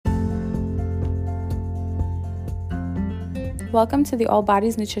Welcome to the All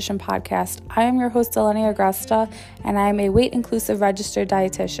Bodies Nutrition Podcast. I am your host, Eleni Augusta, and I am a weight-inclusive registered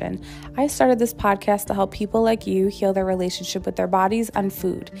dietitian. I started this podcast to help people like you heal their relationship with their bodies and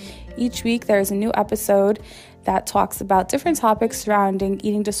food. Each week, there is a new episode that talks about different topics surrounding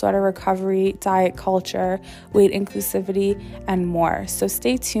eating disorder recovery, diet culture, weight inclusivity, and more. So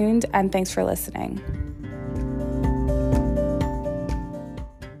stay tuned, and thanks for listening.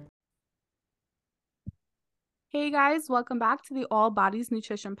 Hey guys, welcome back to the All Bodies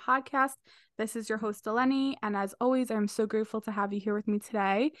Nutrition Podcast. This is your host, Eleni, and as always, I'm so grateful to have you here with me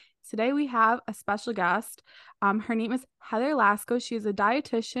today. Today we have a special guest. Her name is Heather Lasco. She is a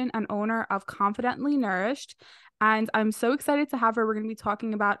dietitian and owner of Confidently Nourished, and I'm so excited to have her. We're going to be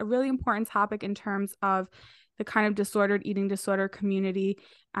talking about a really important topic in terms of the kind of disordered eating disorder community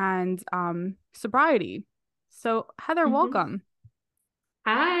and sobriety. So Heather, welcome.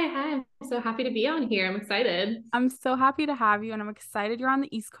 Hi. I'm so happy to be on here. I'm excited. I'm so happy to have you, and I'm excited you're on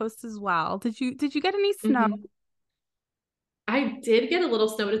the East Coast as well. Did you get any snow? I did get a little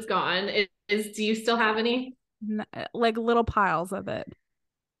snow, but it's gone. Do you still have any? Like little piles of it.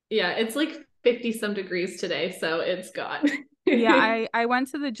 Yeah, it's like 50 some degrees today, so it's gone. Yeah, I went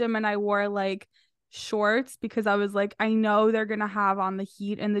to the gym and I wore like shorts because I was like, I know they're gonna have on the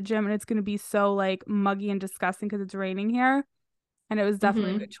heat in the gym and it's gonna be so like muggy and disgusting because it's raining here. And it was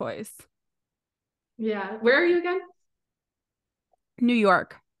definitely a good choice. Yeah. Where are you again? New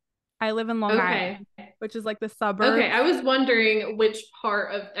York. I live in Long Okay. Island, which is like the suburbs. Okay. I was wondering which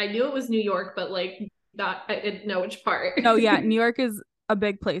part of, I knew it was New York, but like not, I didn't know which part. Oh yeah, New York is a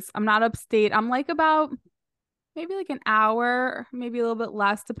big place. I'm not upstate. I'm like about maybe like an hour, maybe a little bit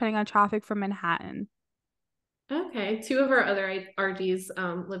less, depending on traffic from Manhattan. Okay. Two of our other RDs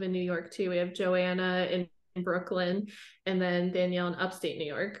live in New York too. We have Joanna in Brooklyn and then Danielle in upstate New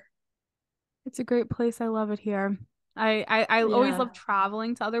York. It's a great place. I love it here. I always Yeah. love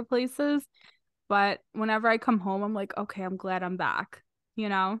traveling to other places, but whenever I come home, I'm like, okay, I'm glad I'm back, you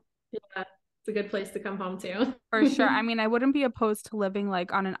know? Yeah. It's a good place to come home to. For sure. I mean, I wouldn't be opposed to living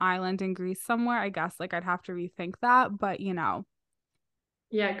like on an island in Greece somewhere. I guess like I'd have to rethink that, but you know.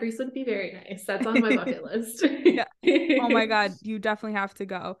 Yeah, Greece would be very nice. That's on my bucket list. Yeah. Oh my God, you definitely have to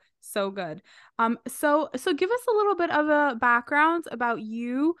go. So good. So give us a little bit of a background about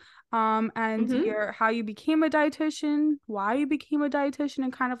you, and hmm your how you became a dietitian, why you became a dietitian,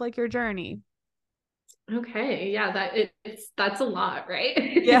 and kind of like your journey. Okay, yeah, that's a lot, right?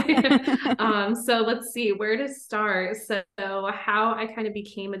 Yeah. So let's see where to start. So how I kind of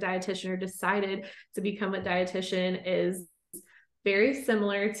became a dietitian or decided to become a dietitian is very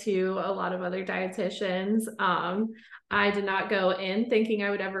similar to a lot of other dietitians. I did not go in thinking I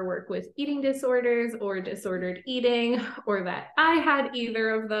would ever work with eating disorders or disordered eating or that I had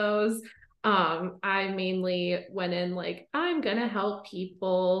either of those. I mainly went in like, I'm gonna help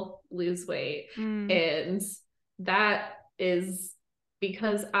people lose weight. Mm, And that is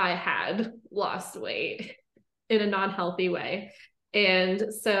because I had lost weight in a non-healthy way. And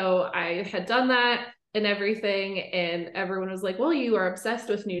so I had done that and everything. And everyone was like, well, you are obsessed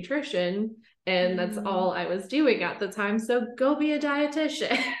with nutrition. And that's mm. all I was doing at the time. So go be a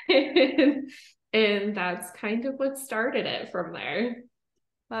dietitian. And that's kind of what started it from there.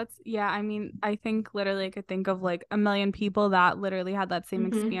 Yeah, I mean, I think literally I could think of like a million people that literally had that same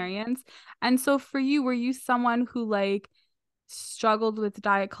Mm-hmm. experience. And so for you, were you someone who like struggled with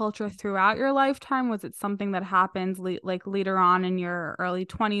diet culture throughout your lifetime? Was it something that happened like later on in your early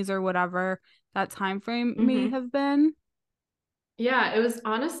 20s or whatever that time frame may Mm-hmm. have been? Yeah, it was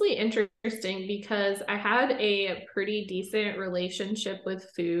honestly interesting because I had a pretty decent relationship with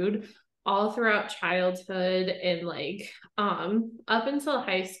food all throughout childhood and like up until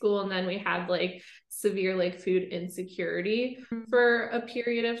high school, and then we had like severe like food insecurity Mm. for a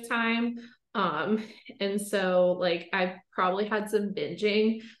period of time. Um and so like I probably had some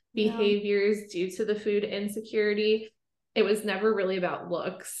binging Yeah. behaviors due to the food insecurity. It was never really about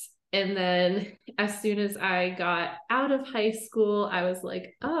looks. And then as soon as I got out of high school, I was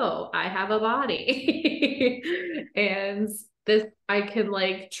like, oh, I have a body. And this, I can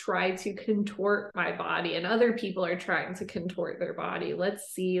like try to contort my body, and other people are trying to contort their body.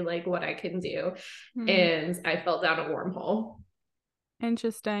 Let's see like what I can do. Hmm. And I fell down a wormhole.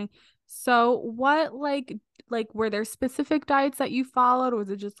 Interesting. So what like were there specific diets that you followed, or was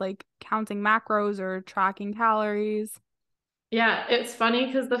it just like counting macros or tracking calories? Yeah, it's funny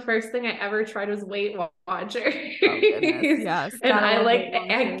because the first thing I ever tried was Weight Watchers. Oh goodness. Yes. And Gotta I love like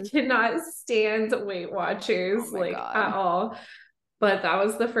Weight I Watchers. cannot stand Weight Oh Watchers my like God. at all. But that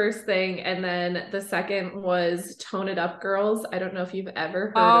was the first thing. And then the second was Tone It Up Girls. I don't know if you've ever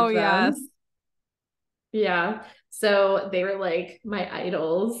heard Oh of yes. them. Yeah. So they were like my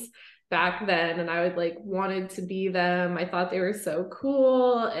idols back then, and I would like wanted to be them. I thought they were so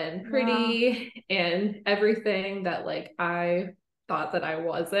cool and Yeah. pretty and everything that like I thought that I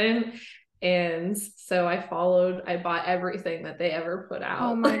wasn't. And so I bought everything that they ever put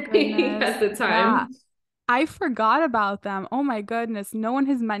Oh out my like, goodness. at the Yeah. time. I forgot about them. Oh my goodness. No one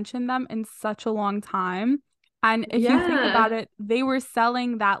has mentioned them in such a long time. And if you think about Yeah. it, they were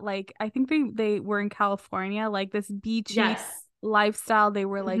selling that like I think they were in California, like this beachy Yes. lifestyle. They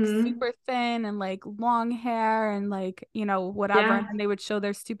were like Hmm. super thin and like long hair and like, whatever. And Yeah. then they would show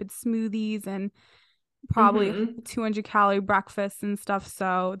their stupid smoothies and probably Hmm. 200-calorie breakfasts and stuff.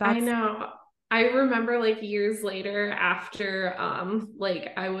 So I that's know. I remember like years later after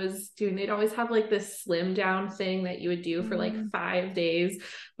like I was doing, they'd always have like this slim down thing that you would do for like mm, 5 days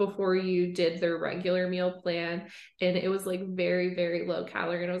before you did their regular meal plan. And it was like very, very low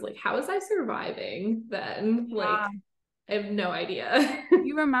calorie. And I was like, how was I surviving then? yeah. Like, I have no idea.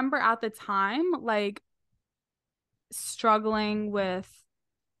 You remember at the time, like struggling with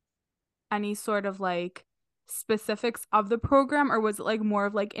any sort of like specifics of the program, or was it like more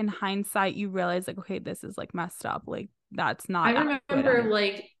of like in hindsight you realize like, okay, this is like messed up, like that's I not adequate remember anymore.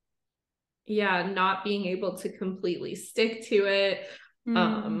 like, yeah, not being able to completely stick to it.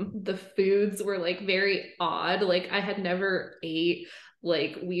 Mm, The foods were like very odd. Like I had never ate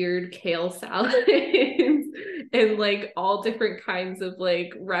like weird kale salads and like all different kinds of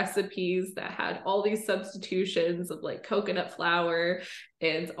like recipes that had all these substitutions of like coconut flour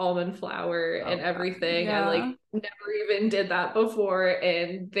and almond flour and oh god, everything. I yeah, like never even did that before.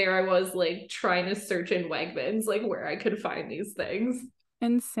 And there I was like trying to search in Wegmans like where I could find these things.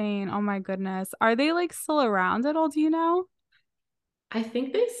 insane. Oh my goodness, are they like still around at all, do you know? I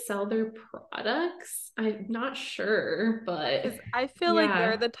think they sell their products. I'm not sure, but Because I feel like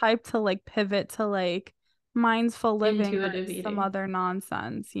they're yeah, the type to like pivot to like mindful living or intuitive some eating. other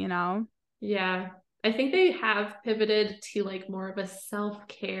nonsense. Yeah. I think they have pivoted to like more of a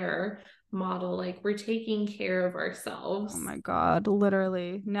self-care model. Like we're taking care of Oh ourselves. my God,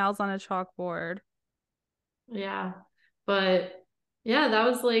 literally nails on a chalkboard. Yeah. But yeah, that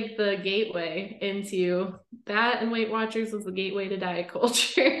was like the gateway into that, and Weight Watchers was the gateway to diet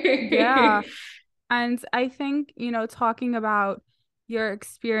Yeah. culture. And I think, talking about your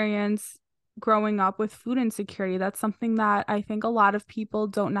experience growing up with food insecurity, that's something that I think a lot of people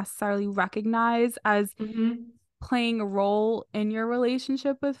don't necessarily recognize as Hmm. playing a role in your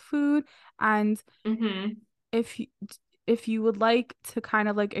relationship with food. And Hmm. if you, if you would like to kind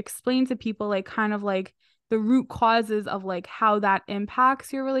of like explain to people like kind of like the root causes of like how that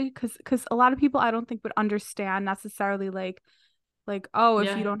impacts your relationship, because a lot of people I don't think would understand necessarily like, oh,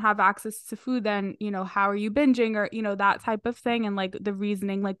 if you Yeah. don't have access to food, then how are you binging, or that type of thing, and like the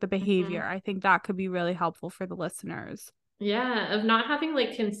reasoning, like the behavior. Hmm. I think that could be really helpful for the listeners. Yeah, of not having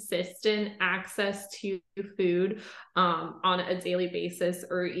like consistent access to food on a daily basis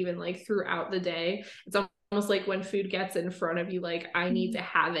or even like throughout the day. It's almost like when food gets in front of you, like I need Mm. to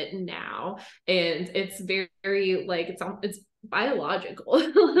have it now. And it's very, very like it's biological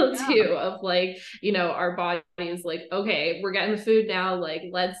Yeah. too, of like, our body is like, okay, we're getting the food now, like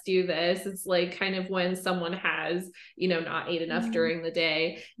let's do this. It's like kind of when someone has, not ate enough Mm. during the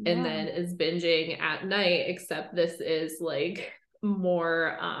day and Yeah. then is binging at night, except this is like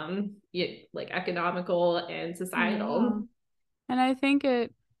more like economical and Yeah. societal. And I think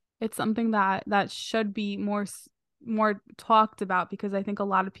it's something that should be more talked about, because I think a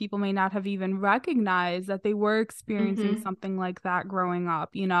lot of people may not have even recognized that they were experiencing Mm-hmm. something like that growing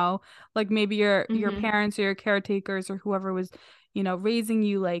up. Like maybe your Mm-hmm. parents or your caretakers or whoever was, raising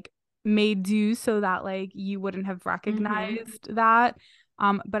you like made do so that like you wouldn't have Mm-hmm. recognized that.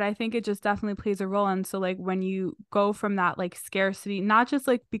 But I think it just definitely plays a role. And so like when you go from that like scarcity, not just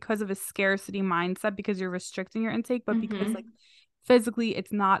like because of a scarcity mindset because you're restricting your intake, but because like Mm-hmm. physically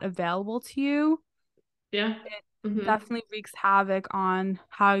it's not available to you, Yeah. it Mm-hmm. definitely wreaks havoc on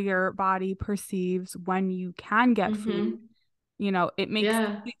how your body perceives when you can get food. Mm-hmm. It makes Yeah.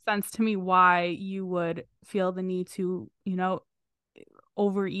 complete sense to me why you would feel the need to,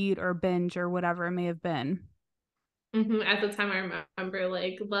 overeat or binge or whatever it may have been. Mm-hmm. At the time, I remember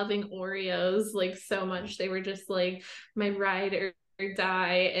like loving Oreos like so much. They were just like my ride or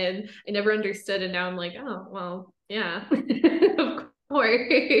die, and I never understood. And now I'm like, oh well, yeah, of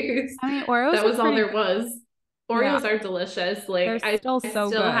course. I mean, Oreos That are was all pretty there good. was. Yeah, Oreos are delicious. they're Like still I so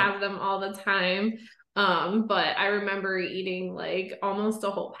still good. have them all the time. But I remember eating like almost a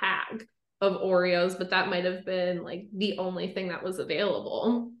whole pack of Oreos, but that might have been like the only thing that was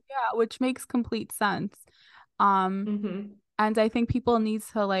available. Yeah, which makes complete sense. Um, Mm-hmm. and I think people need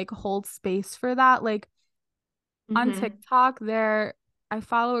to like hold space for that. Like on Mm-hmm. TikTok there I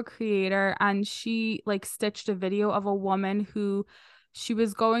follow a creator and she like stitched a video of a woman who she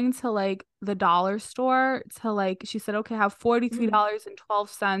was going to like the dollar store to like she said, okay, I have Mm-hmm.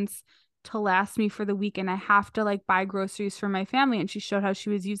 $43.12 to last me for the week and I have to like buy groceries for my family. And she showed how she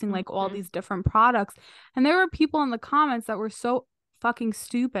was using like all Mm-hmm. these different products. And there were people in the comments that were so fucking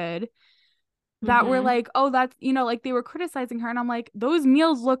stupid that were Mm-hmm. like, oh, that's, like they were criticizing her. And I'm like, those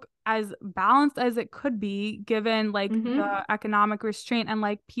meals look as balanced as it could be given like the Mm-hmm. economic restraint. And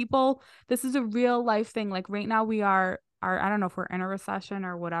like people, this is a real life thing. Like right now we are, I don't know if we're in a recession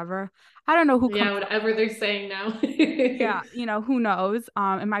or whatever. I don't know who comes Yeah, up. whatever they're saying now. Yeah, who knows?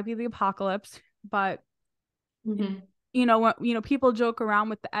 It might be the apocalypse, but Mm-hmm. when people joke around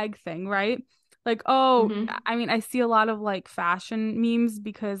with the egg thing, right? Like, oh, Mm-hmm. I mean, I see a lot of like fashion memes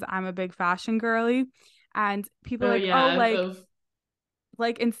because I'm a big fashion girly, and people are Oh like, oh, yeah,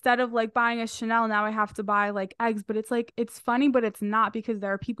 like instead of like buying a Chanel, now I have to buy like eggs, but it's like it's funny, but it's not because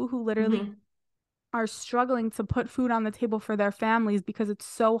there are people who literally mm-hmm. are struggling to put food on the table for their families because it's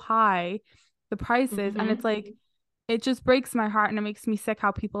so high, the prices, and it's Mm-hmm. like it just breaks my heart and it makes me sick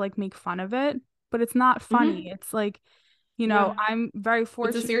how people like make fun of it, but it's not funny. Mm-hmm. It's like Yeah, I'm very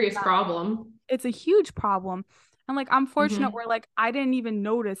it's a fortunate serious that problem. it's a huge problem. And like I'm fortunate Mm-hmm. where like I didn't even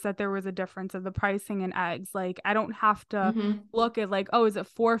notice that there was a difference of the pricing in eggs. Like I don't have to Mm-hmm. look at like, oh, is it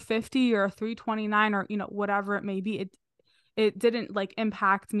 450 or 329 or whatever it may be. It didn't like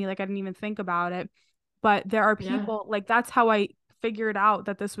impact me. Like I didn't even think about it. But there are Yeah, people like that's how I figured out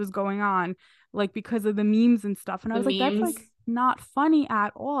that this was going on, like because of the memes and stuff. And I the was like, that's like memes. not funny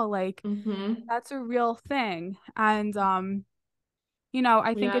at all. Like Mm-hmm. that's a real thing. And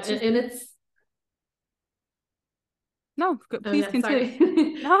I think Yeah, it's just and it's no, oh please yeah, continue. sorry.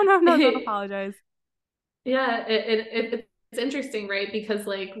 No, no, no, don't apologize. Yeah, it's interesting, right? Because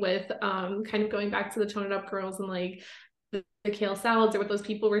like with kind of going back to the toned up girls and like the kale salads or what those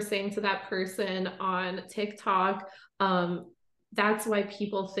people were saying to that person on TikTok, that's why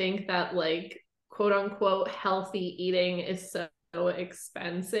people think that like quote unquote healthy eating is so Mhm.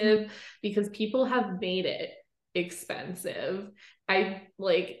 expensive because people have made it expensive. I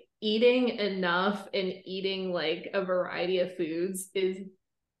like eating enough and eating like a variety of foods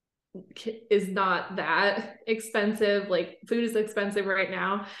is not that expensive. Like food is expensive right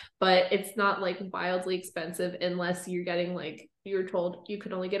now, but it's not like wildly expensive unless you're getting like you're told you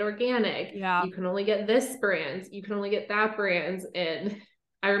can only get organic, Yeah. you can only get this brand, you can only get that brand. And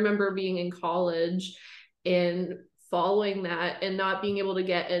I remember being in college and following that and not being able to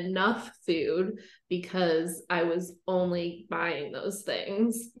get enough food because I was only buying those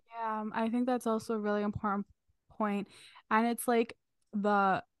things. Yeah, I think that's also a really important point. And it's like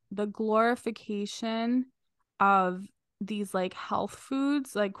the glorification of these like health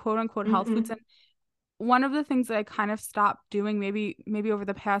foods, like quote unquote health foods. Mm-hmm. And one of the things that I kind of stopped doing maybe over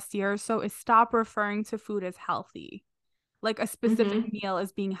the past year or so is stop referring to food as healthy. Like a specific Mm-hmm. meal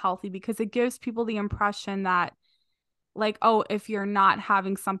as being healthy because it gives people the impression that like, oh, if you're not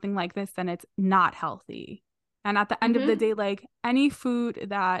having something like this, then it's not healthy. And at the end of the Mm-hmm. day, like any food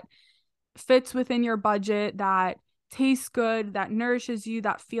that fits within your budget, that tastes good, that nourishes you,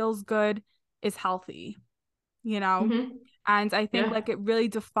 that feels good is healthy, you know? Mm-hmm. And I think Yeah. like it really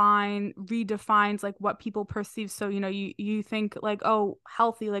redefines like what people perceive. So, you think like, oh,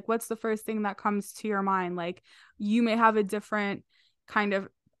 healthy, like what's the first thing that comes to your mind? Like you may have a different kind of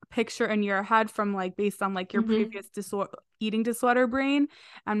picture in your head from like based on like your Mm-hmm. previous eating disorder brain.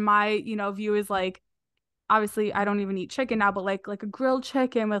 And my, view is like obviously I don't even eat chicken now, but like a grilled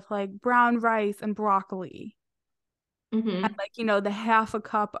chicken with like brown rice and broccoli and Mm-hmm. like the half a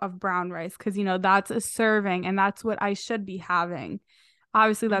cup of brown rice because that's a serving and that's what I should be having.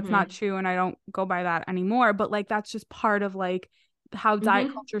 Obviously that's not Mm-hmm. true and I don't go by that anymore, but like that's just part of like how diet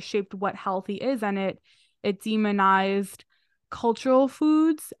Mm-hmm. culture shaped what healthy is, and it demonized cultural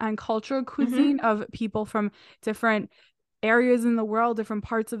foods and cultural cuisine Mm-hmm. of people from different areas in the world, different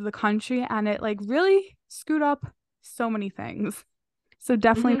parts of the country, and it like really screwed up so many things. So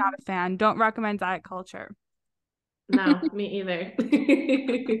definitely not Mm-hmm. a fan. Don't recommend diet culture. No, me either.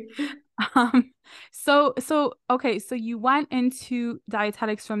 Um, so okay, so you went into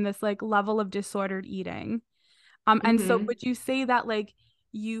dietetics from this like level of disordered eating. And so Mm-hmm. would you say that like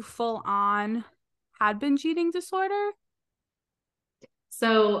you full on had binge eating disorder?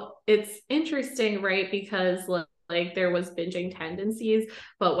 So it's interesting, right? Because like there was binging tendencies,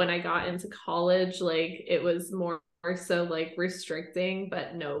 but when I got into college, like it was more so like restricting,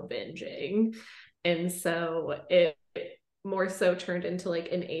 but no binging. And so it more so turned into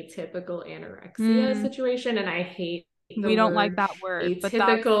like an atypical anorexia Mm, situation. And I hate the we don't like word that word, but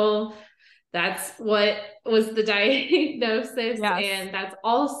that's atypical that's what was the diagnosis. Yes. And that's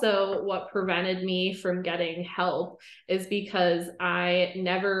also what prevented me from getting help, is because I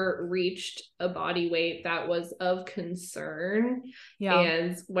never reached a body weight that was of concern. Yeah.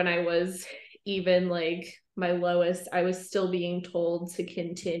 And when I was even like my lowest, I was still being told to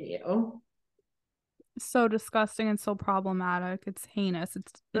continue. So disgusting and so problematic. It's heinous. It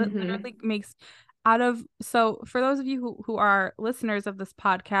Mm-hmm. literally makes out of so for those of you who are listeners of this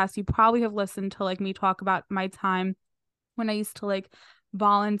podcast, you probably have listened to like me talk about my time when I used to like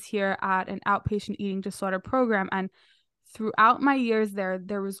volunteer at an outpatient eating disorder program. And throughout my years there,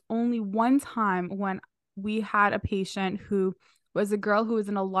 there was only one time when we had a patient who was a girl who was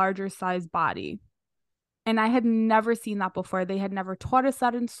in a larger size body. And I had never seen that before. They had never taught us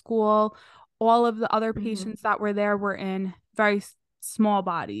that in school. All of the other Mm-hmm. patients that were there were in very small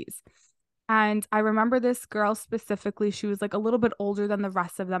bodies. And I remember this girl specifically, she was like a little bit older than the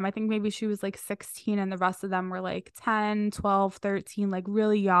rest of them. I think maybe she was like 16 and the rest of them were like 10, 12, 13, like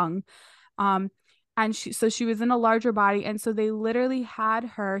really young. Um, and she was in a larger body. And so they literally had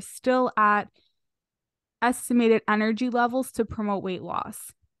her still at estimated energy levels to promote weight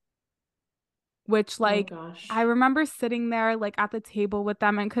loss, which Oh like I gosh. remember sitting there like at the table with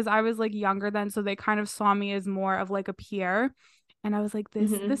them and because I was like younger then, so they kind of saw me as more of like a peer. And I was like,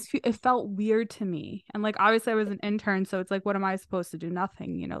 Mm-hmm. it felt weird to me. And like obviously I was an intern, so it's like, what am I supposed to do?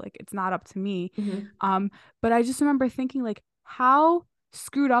 Nothing, like it's not up to me. Mm-hmm. Um, but I just remember thinking, like, how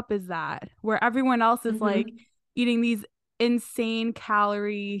screwed up is that? Where everyone else is like Mm-hmm. eating these insane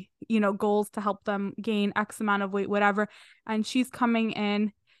calorie, goals to help them gain X amount of weight, whatever. And she's coming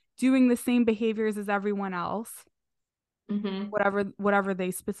in doing the same behaviors as everyone else, Mm-hmm. whatever they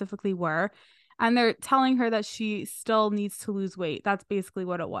specifically were. And they're telling her that she still needs to lose weight. That's basically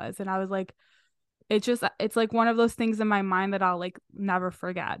what it was. And I was like, it's like one of those things in my mind that I'll like never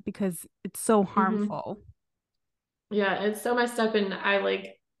forget because it's so Mm-hmm. harmful. Yeah, it's so messed up. And I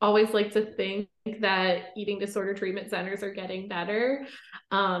like always like to think that eating disorder treatment centers are getting better,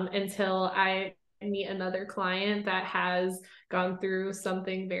 until I meet another client that has gone through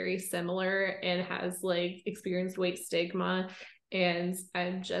something very similar and has like experienced weight stigma. And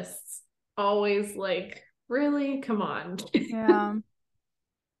I'm just always like, really? Come on. Yeah.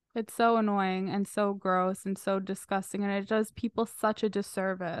 It's so annoying and so gross and so disgusting. And it does people such a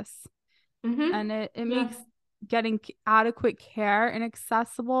disservice. Mm-hmm. And it Yeah. makes getting adequate care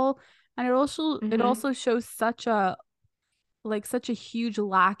inaccessible. And Mm-hmm. it also shows such a huge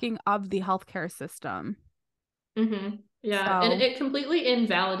lacking of the healthcare system. Mm-hmm. Yeah. And So, it completely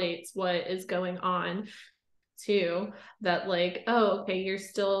invalidates what is going on too, that like, oh, okay, you're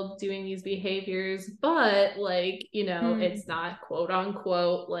still doing these behaviors, but like, mm, it's not quote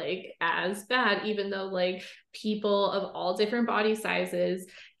unquote like as bad, even though like people of all different body sizes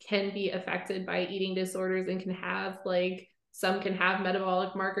can be affected by eating disorders and can have like, some can have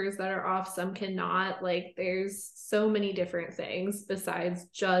metabolic markers that are off, some cannot. Like there's so many different things besides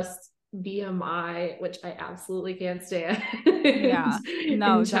just BMI, which I absolutely can't stand yeah, in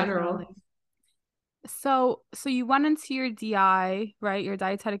no, definitely. general. So you went into your DI, right? Your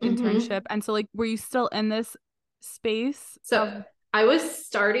dietetic internship. Mm-hmm. And so like were you still in this space So of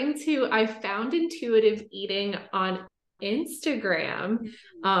I found intuitive eating on Instagram,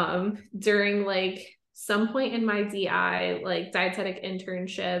 during like some point in my DI, like dietetic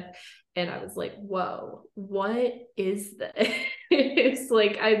internship. And I was like, whoa, what is this? It's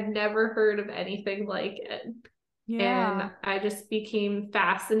like, I've never heard of anything like it. And yeah. I just became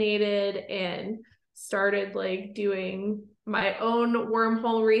fascinated and started like doing my own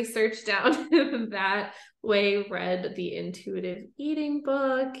wormhole research down that way, read the intuitive eating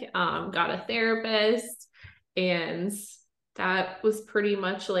book, got a therapist, and that was pretty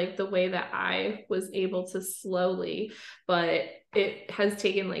much like the way that I was able to slowly, but it has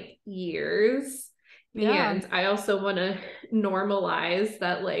taken like years. Yeah. And I also want to normalize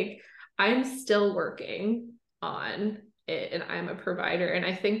that like I'm still working on it and I'm a provider. And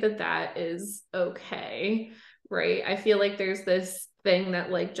I think that that is okay, right? I feel like there's this thing that,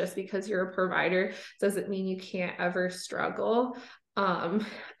 like, just because you're a provider doesn't mean you can't ever struggle. Um,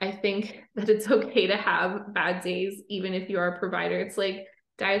 I think that it's okay to have bad days, even if you are a provider. It's like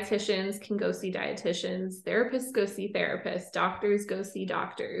dietitians can go see dietitians, therapists go see therapists, doctors go see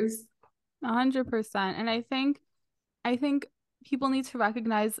doctors. 100%. And I think people need to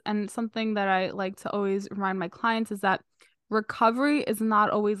recognize, and something that I like to always remind my clients is that recovery is not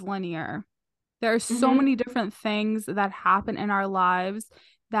always linear. There are so many Mm-hmm. different things that happen in our lives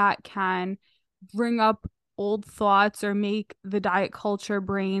that can bring up old thoughts or make the diet culture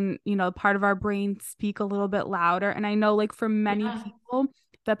brain, part of our brain speak a little bit louder. And I know, like, for many Yeah. people,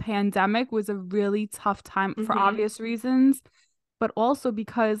 the pandemic was a really tough time for Mm-hmm. obvious reasons, but also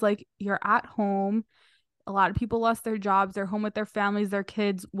because like you're at home. A lot of people lost their jobs, they're home with their families, their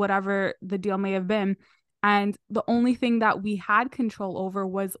kids, whatever the deal may have been. And the only thing that we had control over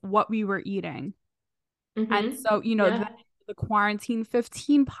was what we were eating. And Mm-hmm. so, then Yeah. the quarantine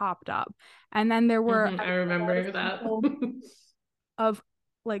 15 popped up. And then there were Mm-hmm. I a lot of remember that. people of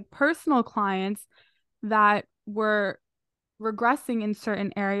like personal clients that were regressing in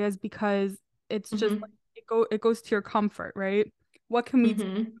certain areas because it's just like Mm-hmm. it goes to your comfort, right? What can we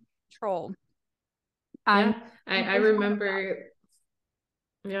Mm-hmm. control? And Yeah. I was one of them. remember.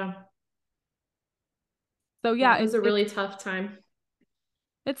 Yeah. So Yeah. yeah, It was a really tough time.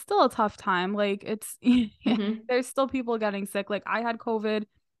 it's still a tough time. Like it's Mm-hmm. there's still people getting sick. Like I had COVID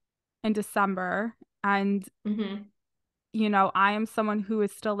in December, and Mm-hmm. I am someone who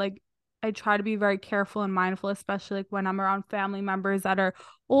is still like, I try to be very careful and mindful, especially like when I'm around family members that are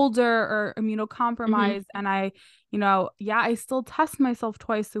older or Mm-hmm. immunocompromised. And yeah, I still test myself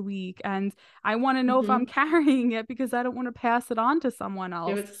twice a week, and I want to know if I'm Mm-hmm. carrying it because I don't want to pass it on to someone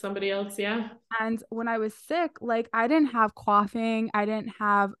Give else. it to somebody else. Yeah. And when I was sick, like I didn't have coughing, I didn't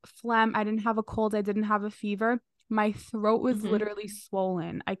have phlegm, I didn't have a cold, I didn't have a fever. My throat was Mm-hmm. literally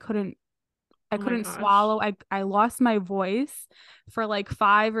swollen. I Oh my couldn't gosh. swallow. I lost my voice for like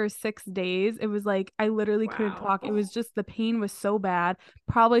 5 or 6 days. It was like I literally couldn't Wow. talk. It was just the pain was so bad.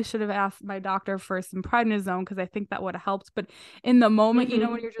 Probably should have asked my doctor for some prednisone because I think that would have helped. But in the moment, when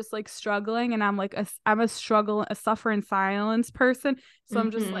Mm-hmm. you're just like struggling, and I'm a struggle, a suffer in silence person. So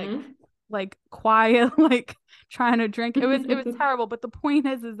I'm just Mm-hmm. like quiet, like trying to drink. It was terrible. But the point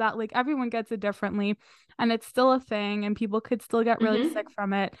is that like everyone gets it differently, and it's still a thing, and people could still get really sick Mm-hmm.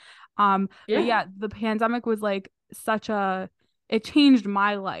 from it. But Yeah. yeah, the pandemic was like such a it changed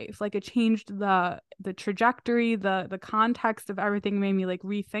my life. Like it changed the trajectory, the context of everything, made me like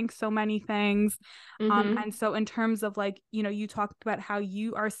rethink so many things. And Mm-hmm. so in terms of like, you talked about how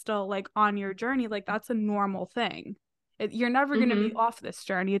you are still like on your journey, like that's a normal thing. You're never going to be Mm-hmm. off this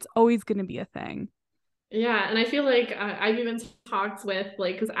journey. It's always going to be a thing. Yeah, and I feel like I've even talked with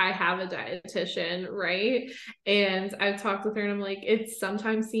like because I have a dietitian, right? And I've talked with her, and I'm like, it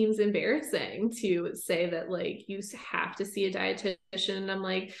sometimes seems embarrassing to say that like you have to see a dietitian. And I'm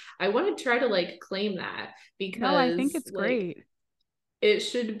like, I want to try to like claim that No, I think because it's like great. it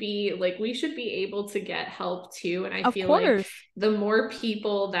should be like we should be able to get help too. And I Of feel like course. the more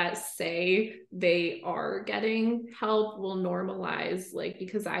people that say they are getting help will normalize, like,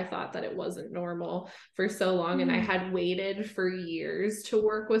 because I thought that it wasn't normal for so long. And I Hmm. had waited for years to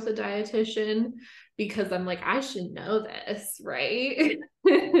work with a dietitian because I'm like, I should know this, right?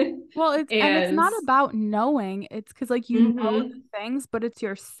 Well, it's And not about knowing. It's because like you know mm-hmm. the things, but it's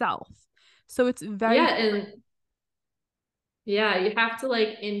yourself. So it's very Yeah, different. and yeah, you have to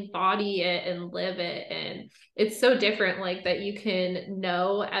like embody it and live it. And it's so different, like that you can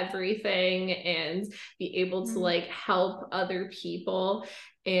know everything and be able to Mhm. like help other people.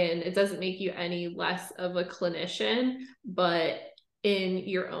 And it doesn't make you any less of a clinician, but in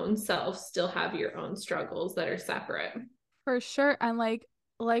your own self, still have your own struggles that are separate. For sure. And like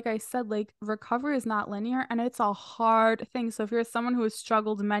I said, like recovery is not linear and it's a hard thing. So if you're someone who has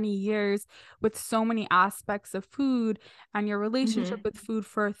struggled many years with so many aspects of food and your relationship Mm-hmm. with food,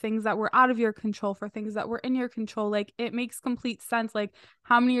 for things that were out of your control, for things that were in your control, like it makes complete sense. Like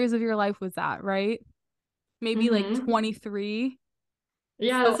how many years of your life was that, right? Maybe like Mm-hmm. 23.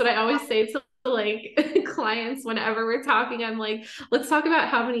 Yeah, So that's what I always say to like clients whenever we're talking. I'm like, let's talk about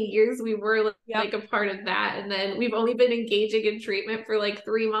how many years we were yep, like a part of that. And then we've only been engaging in treatment for like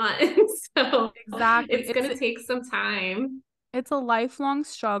 3 months. So exactly. it's gonna take some time. It's a lifelong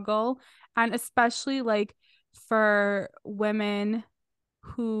struggle, and especially like for women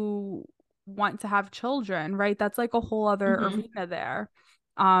who want to have children, right? That's like a whole other Hmm. arena there.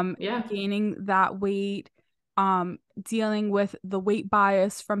 Yeah. Gaining that weight, dealing with the weight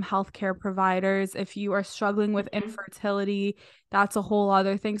bias from healthcare providers. If you are struggling with Hmm. infertility, that's a whole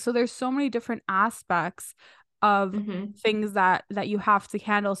other thing. So there's so many different aspects of Hmm. things that you have to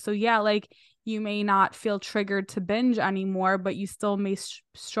handle. So yeah, like you may not feel triggered to binge anymore, but you still may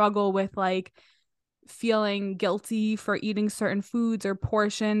struggle with like feeling guilty for eating certain foods or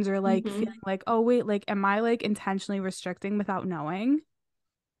portions, or like feeling Hmm. like, oh wait, like am I like intentionally restricting without knowing?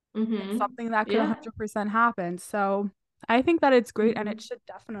 It's Hmm. something that could Yeah. 100% happen. So I think that it's great and it Hmm. should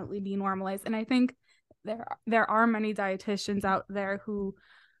definitely be normalized. And I think there are many dietitians out there who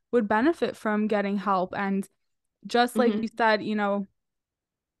would benefit from getting help. And just like you Hmm. said,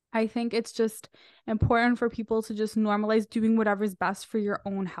 I think it's just important for people to just normalize doing whatever's best for your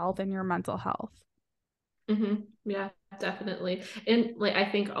own health and your mental health. Yeah, definitely. And like I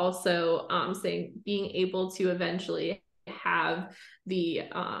think also saying being able to eventually have the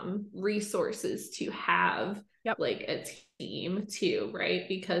resources to have Yep. like a team too, right?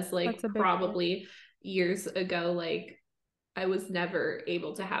 Because That's like a big thing. probably years ago, like I was never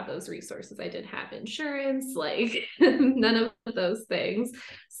able to have those resources. I didn't have insurance, like none of those things.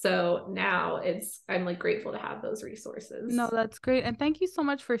 So now I'm like grateful to have those No, resources. that's great. And thank you so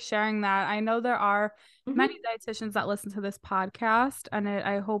much for sharing that. I know there are many Mm-hmm. dietitians that listen to this podcast, and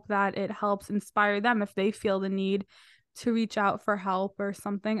I hope that it helps inspire them if they feel the need to reach out for help or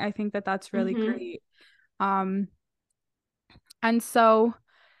something. I think that that's really Mm-hmm. great. Um, and so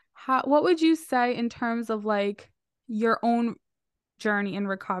what would you say in terms of like your own journey in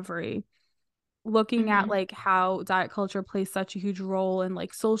recovery, looking at Mm-hmm. like how diet culture plays such a huge role in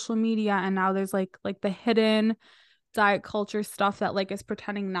like social media, and now there's like the hidden diet culture stuff that like is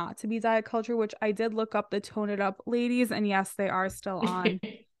pretending not to be diet culture, which I did look up the Tone It Up ladies, and yes, they are still on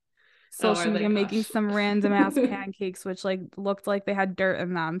Oh, social are they? media making Gosh. some random ass pancakes which like looked like they had dirt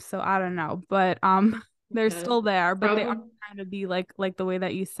in them. So I don't know, but they're Yeah. still there, but they are Probably. trying to be like the way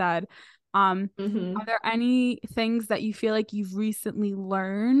that you said. Are Mm-hmm. there any things that you feel like you've recently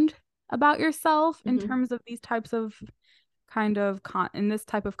learned about yourself in Mm-hmm. terms of these types of kind of in this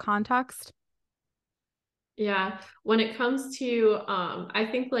type of context? Yeah. When it comes to, I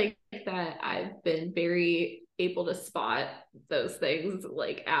think like that I've been very able to spot those things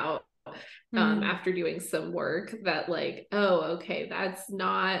like out Mm, after doing some work that like, oh, okay, that's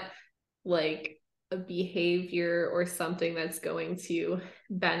not like a behavior or something that's going to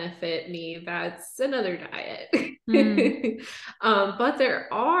benefit me. That's another diet. mm, But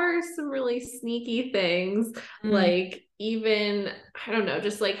there are some really sneaky things, mm, like even, I don't know,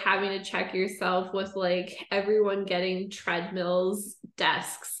 just like having to check yourself with like everyone getting treadmills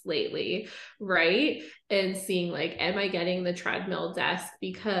desks lately, right? And seeing like, am I getting the treadmill desk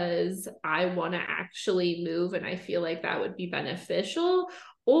because I want to actually move and I feel like that would be beneficial?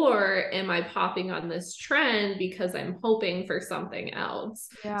 Or am I popping on this trend because I'm hoping for something else?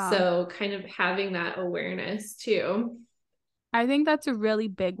 yeah. So, kind of having that awareness too. I think that's a really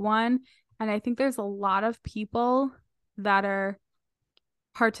big one. And I think there's a lot of people that are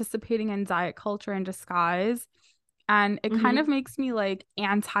participating in diet culture in disguise. And it kind of Mm-hmm. makes me like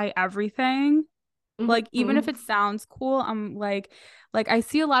anti everything. Like even if Mm-hmm. it sounds cool, I'm like I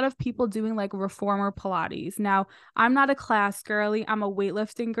see a lot of people doing like reformer Pilates. Now, I'm not a class girly, I'm a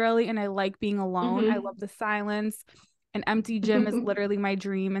weightlifting girly, and I like being alone. I love Mm-hmm. the silence. An empty gym is literally my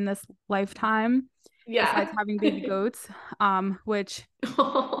dream in this lifetime, besides Yeah. having baby goats, which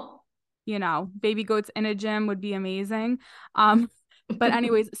baby goats in a gym would be amazing. Um, but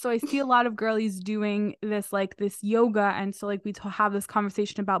anyways, so I see a lot of girlies doing this yoga, and so like have this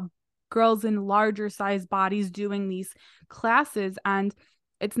conversation about girls in larger size bodies doing these classes, and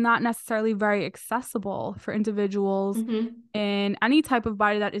it's not necessarily very accessible for individuals Mm-hmm. in any type of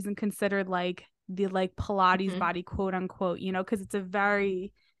body that isn't considered like the like Pilates Mm-hmm. body, quote unquote, because it's a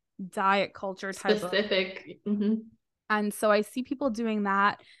very diet culture type of. Specific. Mm-hmm. And so I see people doing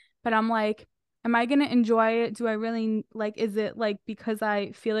that, but I'm like, am I going to enjoy it? Do I really like, is it like because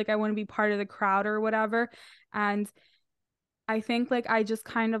I feel like I want to be part of the crowd or whatever? And I think like I just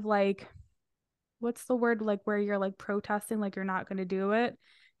kind of like, what's the word like where you're like protesting, like you're not going to do it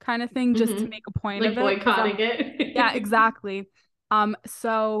kind of thing just to Mm-hmm. make a point of Like it. Cause boycotting yeah, it. exactly.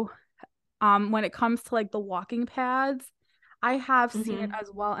 So when it comes to like the walking pads, I have seen it Mm-hmm. as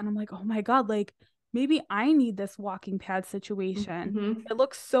well, and I'm like, oh my God, like maybe I need this walking pad situation. Mm-hmm. It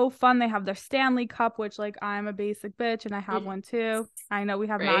looks so fun. They have their Stanley Cup, which like I'm a basic bitch and I have one too. I know we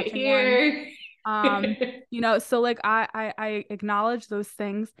have Right matching ones. here. Um, so like I acknowledge those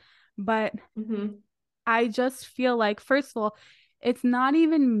things, but Mm-hmm. I just feel like first of all, it's not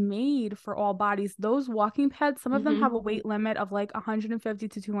even made for all bodies. Those walking pads, some of them have a Mm-hmm. weight limit of like 150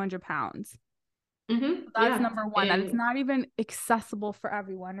 to 200 pounds. Mm-hmm. That's Yeah. number one, that it's And not even accessible for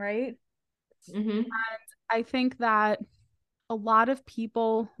everyone, right? mm-hmm. I think that a lot of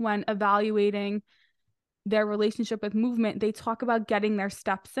people, when evaluating their relationship with movement, they talk about getting their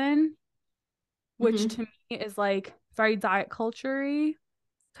steps in, which to Mm-hmm. me is like very diet culture-y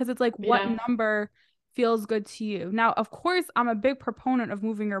because it's like what Yeah. number feels good to you. Now, of course, I'm a big proponent of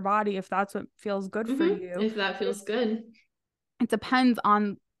moving your body if that's what feels good for Mm-hmm. you. If that feels good. It depends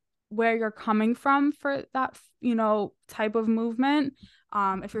on where you're coming from for that, type of movement.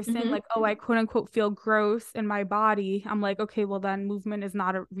 If you're saying like, Mm-hmm. oh, I quote unquote feel gross in my body, I'm like, okay, well then movement is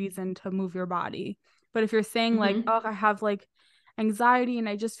not a reason to move your body. But if you're saying like, Mm-hmm. oh, I have like anxiety and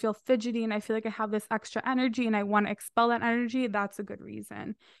I just feel fidgety and I feel like I have this extra energy and I want to expel that energy, that's a good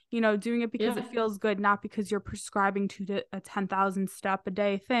reason. Doing it because Yeah. it feels good, not because you're prescribing to a 10,000 step a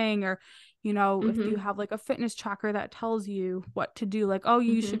day thing, or if you Mm-hmm. have like a fitness tracker that tells you what to do, like, oh,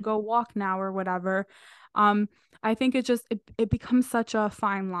 you should Mm-hmm. go walk now or whatever. I think it becomes such a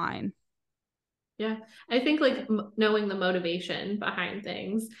fine line. Yeah. I think like knowing the motivation behind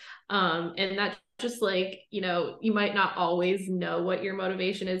things, and that just like, you might not always know what your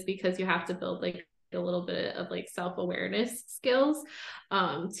motivation is because you have to build like a little bit of like self-awareness skills,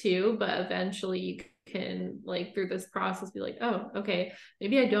 too, but eventually you can like through this process be like, oh, okay,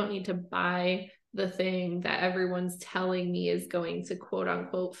 maybe I don't need to buy the thing that everyone's telling me is going to quote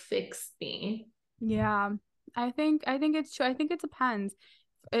unquote fix me. Yeah. I think it's true. I think it depends.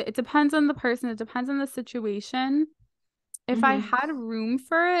 It depends on the person. It depends on the situation. If I Mm-hmm. had room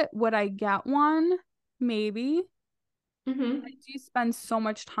for it, would I get one? Maybe. I Mm-hmm. do spend so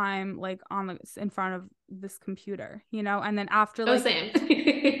much time like in front of this computer, and then after Oh, like same.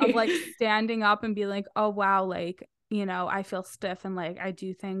 of like standing up and being like, oh wow, like, I feel stiff and like I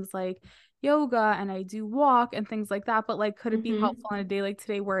do things like yoga and I do walk and things like that. But like, could it be helpful Mm-hmm. on a day like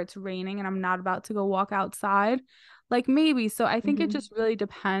today where it's raining and I'm not about to go walk outside? Like maybe. So I think it Mm-hmm. just really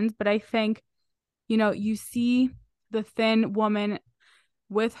depends. But I think, you see the thin woman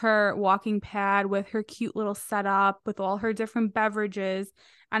with her walking pad, with her cute little setup, with all her different beverages,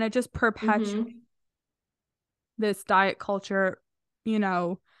 and it just perpetuates Mm-hmm. this diet culture, you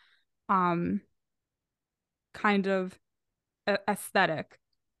know, um, kind of aesthetic.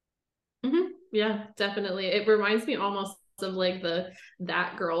 Mm-hmm. Yeah, definitely. It reminds me almost of like the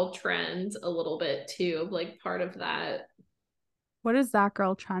that girl trend a little bit too, like part of that. What is that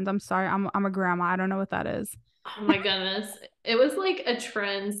girl trend? I'm sorry, I'm a grandma. I don't know what that is. Oh my goodness. It was like a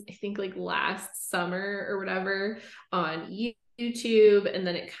trend, I think like last summer or whatever on YouTube. And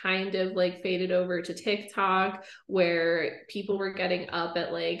then it kind of like faded over to TikTok where people were getting up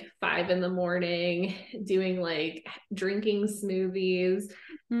at like 5 in the morning, doing like drinking smoothies,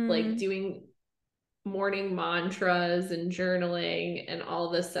 like Mm, doing morning mantras and journaling and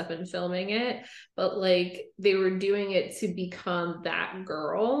all this stuff and filming it. But like they were doing it to become that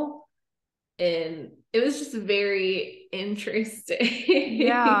girl, and it was just very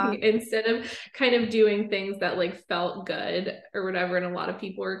yeah, interesting instead of kind of doing things that like felt good or whatever. And a lot of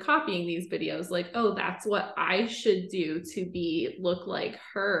people were copying these videos like, oh, that's what I should do to be look like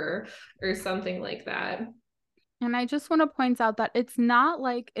her or something like that. and I just want to point out that it's not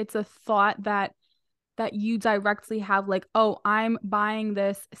like it's a thought that you directly have, like, oh, I'm buying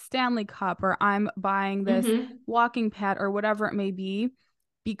this Stanley Cup or I'm buying this Mm-hmm. walking pad or whatever it may be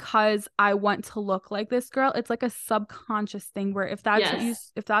because I want to look like this girl. It's like a subconscious thing where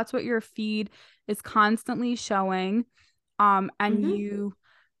Yes. if that's what your feed is constantly showing, and Mm-hmm. you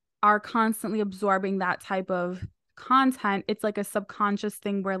are constantly absorbing that type of content, it's like a subconscious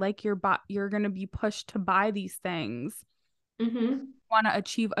thing where like you're going to be pushed to buy these things, Mm-hmm. want to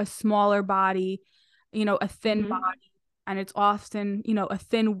achieve a smaller body, a thin Mm-hmm. body. And it's often, a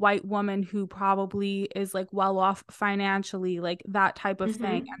thin white woman who probably is like well off financially, like that type of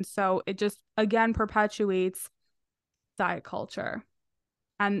thing. Mm-hmm. And so it just again perpetuates diet culture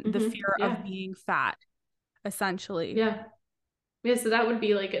and the Mm-hmm. fear of Yeah. being fat, essentially. Yeah. Yeah, so that would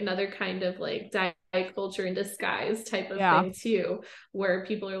be like another kind of like diet culture in disguise type of Yeah, thing too, where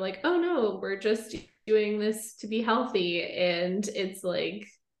people are like, oh no, we're just doing this to be healthy. And it's like,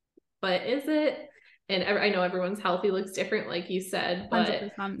 but is it? And I know everyone's healthy looks different, like you said, but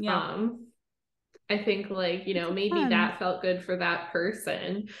 100%. Yeah. um, I think like, It maybe depends. that felt good for that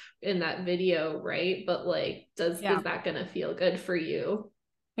person in that video, right? But like, Yeah, is that gonna feel good for you?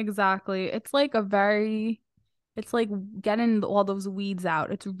 exactly. It's like getting all those weeds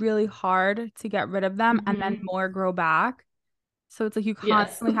out. It's really hard to get rid of them and then Mm-hmm. more grow back. So it's like you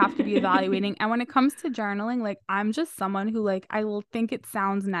Yes. constantly have to be evaluating. And when it comes to journaling, like I'm just someone who like I will think it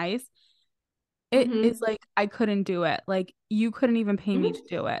sounds nice. It is Mm-hmm. like I couldn't do it. Like you couldn't even pay me to Mm-hmm.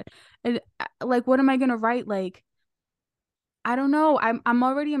 do it. And like what am I gonna write? Like I don't know. I'm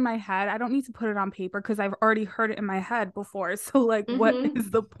already in my head. I don't need to put it on paper because I've already heard it in my head before. So like what Mm-hmm. is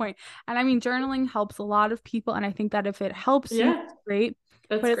the point? And I mean journaling helps a lot of people and I think that if it helps you, Yeah. it's great.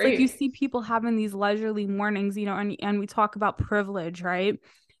 That's But it's like you great. see people having these leisurely mornings, and we talk about privilege, right?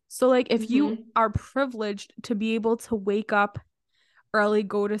 So like if you Mm-hmm. are privileged to be able to wake up early,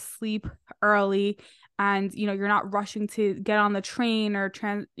 go to sleep early, and you're not rushing to get on the train or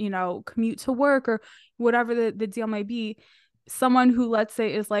commute to work or whatever the deal might be. Someone who, let's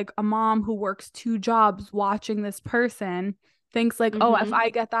say, is like a mom who works two jobs watching this person thinks like, oh, if Mm-hmm. I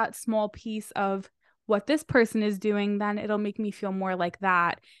get that small piece of what this person is doing, then it'll make me feel more like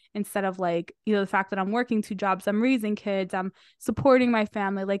that instead of like, the fact that I'm working two jobs, I'm raising kids, I'm supporting my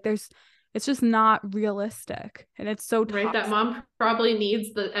family. Like it's just not realistic. And it's so Right. That toxic. mom probably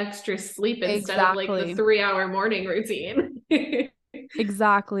needs the extra sleep instead of like the Exactly. 3 hour morning routine.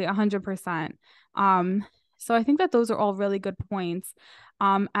 Exactly. 100%. Um, so I think that those are all really good points.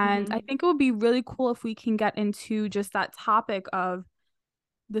 And I Hmm. think it would be really cool if we can get into just that topic of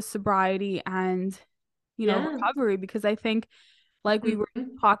the sobriety and, Yeah. recovery, because I think like we were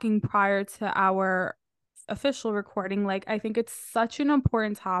Hmm. talking prior to our official recording, like I think it's such an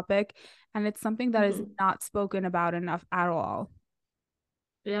important topic and it's something that is Hmm. not spoken about enough at all.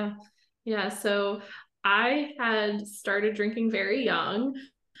 Yeah. Yeah. So I had started drinking very young.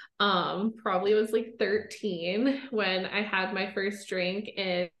 Probably was like 13 when I had my first drink,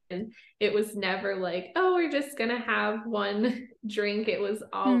 and it was never like, oh, we're just gonna have one drink. It was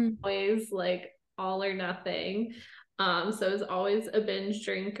Mm, always like all or nothing. So I was always a binge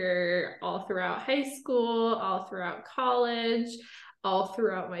drinker all throughout high school, all throughout college, all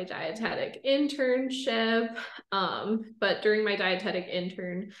throughout my dietetic internship. But during my dietetic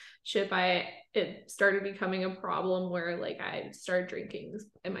internship, it started becoming a problem where like I started drinking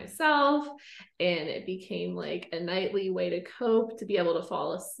myself, and it became like a nightly way to cope to be able to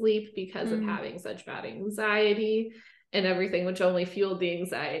fall asleep because of mm, having such bad anxiety and everything, which only fueled the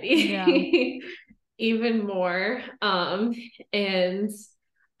yeah. anxiety even more. And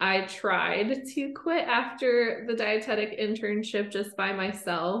I tried to quit after the dietetic internship just by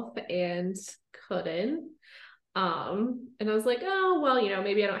myself and couldn't. And I was like, oh, well,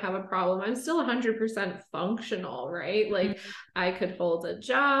 maybe I don't have a problem. I'm still 100% functional, right? Like Mm, I could hold a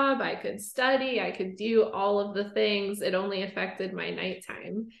job, I could study, I could do all of the things. It only affected my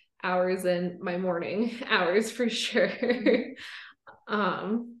nighttime hours and my morning hours for sure.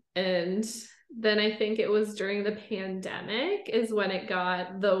 mm, And then I think it was during the pandemic is when it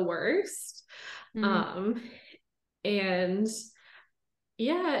got the worst. mm, Um, and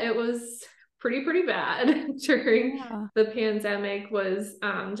yeah, it was pretty bad during yeah. the pandemic. Was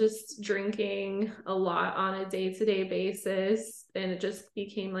just drinking a lot on a day-to-day basis, and it just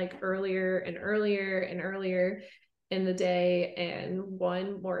became like earlier and earlier and earlier in the day. And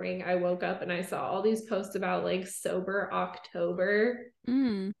one morning I woke up and I saw all these posts about like sober October,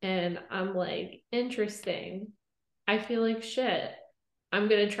 Mm, and I'm like, interesting, I feel like shit, I'm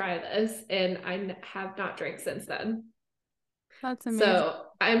gonna try this, and I have not drank since then. that's amazing. So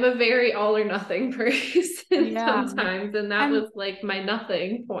I'm a very all or nothing person Yeah. sometimes, and that And was like my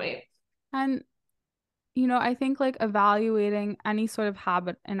nothing point. and I think like evaluating any sort of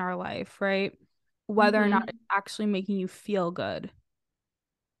habit in our life, right? Whether or not Mm-hmm. it's actually making you feel good.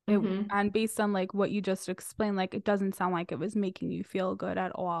 It Mm-hmm. and based on like what you just explained, like it doesn't sound like it was making you feel good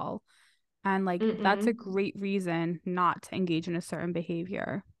at all. And like that's a Mm-mm. great reason not to engage in a certain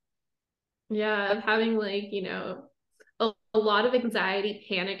behavior. Yeah, having like, a lot of anxiety,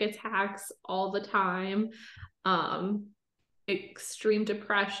 panic attacks all the time, um, extreme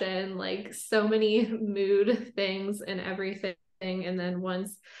depression, like so many mood things and everything. And then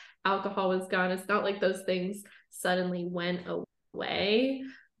once alcohol was gone, it's not like those things suddenly went away,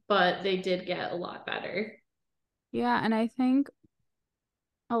 but they did get a lot better. Yeah, and I think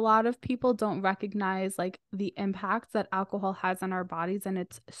a lot of people don't recognize like the impact that alcohol has on our bodies, and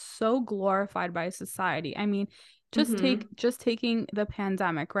it's so glorified by society. I mean, Mm-hmm. just taking the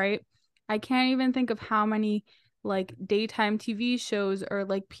pandemic, right? I can't even think of how many like daytime TV shows or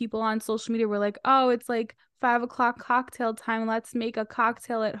like people on social media were like, oh, it's like 5 o'clock cocktail time, let's make a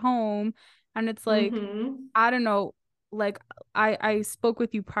cocktail at home. And it's like, Mm-hmm. I don't know, like I spoke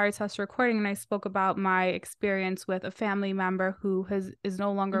with you prior to us recording, and I spoke about my experience with a family member who has is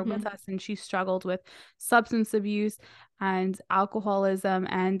no longer with Mm-hmm. us, and she struggled with substance abuse and alcoholism,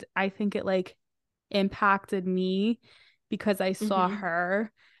 and I think it like impacted me because I saw Mm-hmm.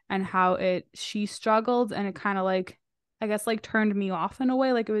 her and how it she struggled, and it kind of like I guess like turned me off in a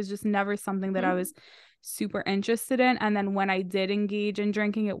way. Like it was just never something that I Mm-hmm. was super interested in, and then when I did engage in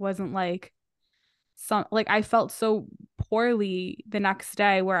drinking, it wasn't like some like I felt so poorly the next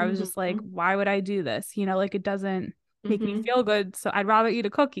day where I was just like, Mm-hmm. why would I do this? Like it doesn't make me Mm-hmm. feel good. So I'd rather eat a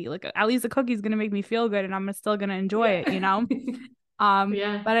cookie. Like at least a cookie's gonna make me feel good and I'm still gonna enjoy Yeah. it. Um,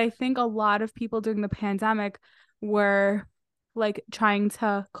 Yeah. but I think a lot of people during the pandemic were like trying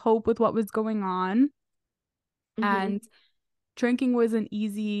to cope with what was going on, and Mm-hmm. drinking was an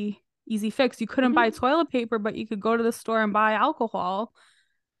easy fix. You couldn't buy Mm-hmm. toilet paper, but you could go to the store and buy alcohol.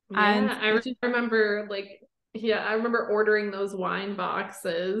 And Yeah. it I just remember like Yeah, I remember ordering those wine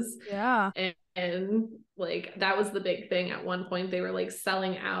boxes, Yeah, and like that was the big thing at one point. They were like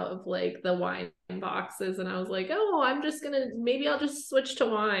selling out of like the wine boxes, and I was like, oh, I'm just gonna, maybe I'll just switch to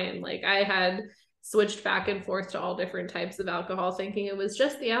wine. Like I had switched back and forth to all different types of alcohol, thinking it was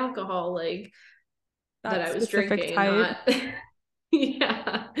just the alcohol like that that I was specific drinking and type. not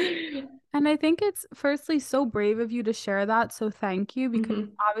yeah. And I think it's firstly so brave of you to share that. So thank you, because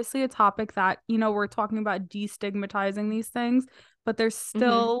Mm-hmm. obviously a topic that, we're talking about destigmatizing these things, but there's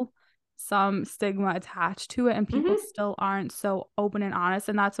Mm-hmm. still some stigma attached to it and people Mm-hmm. still aren't so open and honest.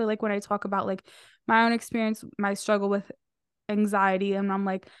 And that's why like when I talk about like my own experience, my struggle with anxiety, and I'm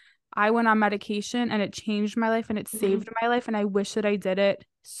like, I went on medication and it changed my life and it saved Mm-hmm. my life, and I wish that I did it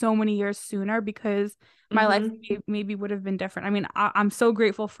so many years sooner because my life Mm-hmm. maybe would have been different. I mean, I'm so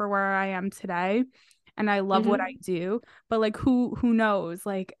grateful for where I am today and I love what I Mm-hmm. do, but like who knows?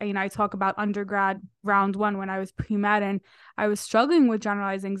 Like, I talk about undergrad round one when I was pre-med and I was struggling with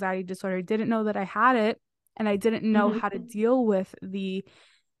generalized anxiety disorder, didn't know that I had it, and I didn't know how to Mm-hmm. deal with the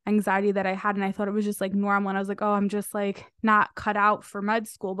anxiety that I had. And I thought it was just like normal. And I was like, oh, I'm just like not cut out for med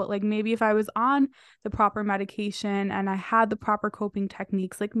school. But like maybe if I was on the proper medication and I had the proper coping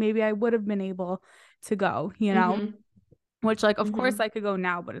techniques, like maybe I would have been able to go, Mm-hmm. which like, of course Mm-hmm. I could go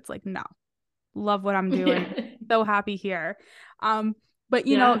now, but it's like, no, love what I'm doing. Yeah. So happy here. Um, but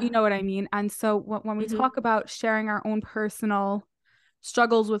you Yeah. know what I mean. And so when we Mm-hmm. talk about sharing our own personal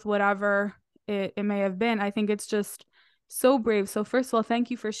struggles with whatever it may have been, I think it's just so brave. So first of all, thank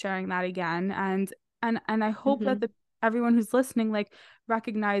you for sharing that again. And I hope that Mm-hmm. the everyone who's listening like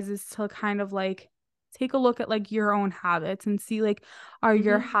recognizes to kind of like take a look at like your own habits and see like, are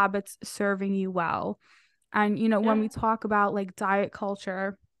your Mm-hmm. habits serving you well? And when Yeah. we talk about like diet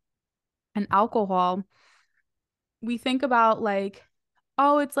culture and alcohol, we think about like,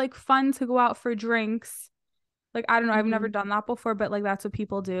 oh, it's like fun to go out for drinks. Like, I don't know, I've never Mm-hmm. done that before, but like that's what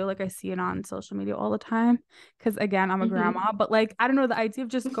people do. Like I see it on social media all the time. Cause again, I'm a Mm-hmm. grandma, but like I don't know, the idea of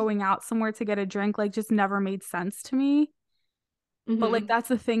just going out somewhere to get a drink like just never made sense to me. But like Mm-hmm. that's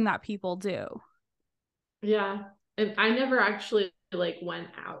the thing that people do. Yeah. And I never actually like went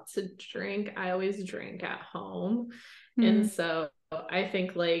out to drink. I always drank at home. And Hmm. so I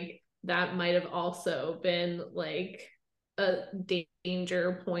think like that might have also been like a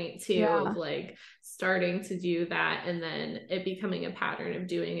danger point too of Yeah. like starting to do that and then it becoming a pattern of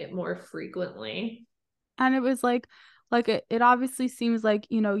doing it more frequently. And it was like it obviously seems like,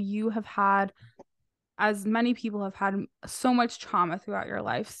 you have had, as many people have had, so much trauma throughout your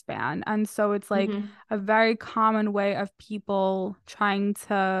lifespan. And so it's like Mm-hmm. a very common way of people trying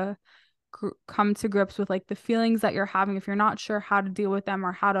to come to grips with like the feelings that you're having if you're not sure how to deal with them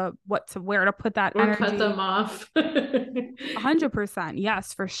or how to what to where to put that Or cut energy. them off. 100%,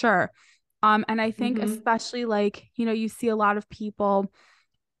 yes, for sure. And I think Mm-hmm. especially like, you see a lot of people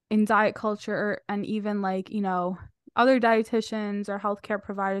in diet culture and even like, other dietitians or healthcare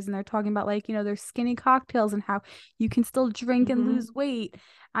providers, and they're talking about like, their skinny cocktails and how you can still drink and lose Mm-hmm. weight.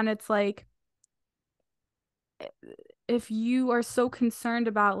 And it's like, if you are so concerned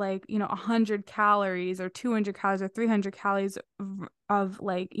about like 100 calories or 200 calories or 300 calories of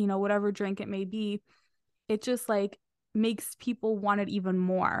like whatever drink it may be, it just like makes people want it even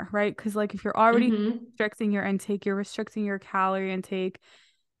more, right? Because like if you're already Mm-hmm. restricting your intake, you're restricting your calorie intake,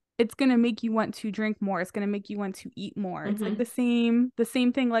 it's going to make you want to drink more, it's going to make you want to eat more. It's like Mm-hmm. the same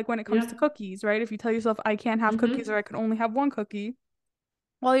thing like when it comes to Yeah. cookies, right? If you tell yourself I can't have cookies Mm-hmm. or I can only have one cookie,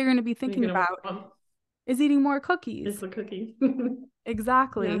 all you're going to be You're thinking gonna about want is eating more is cookies. the cookie.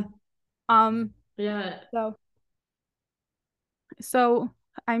 Yeah. Exactly. Um, Yeah. so so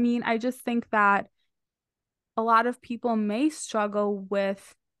I mean, I just think that a lot of people may struggle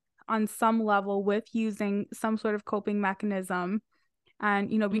with on some level with using some sort of coping mechanism. And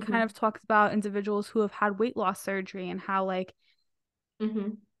we kind Mm-hmm. of talked about individuals who have had weight loss surgery and how like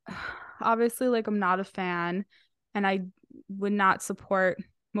Mm-hmm. obviously like I'm not a fan and I would not support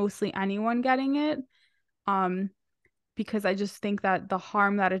mostly anyone getting it. Um, because I just think that the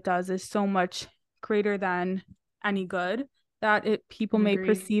harm that it does is so much greater than any good that it people may Agreed.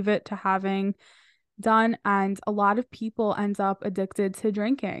 perceive it to having done. And a lot of people end up addicted to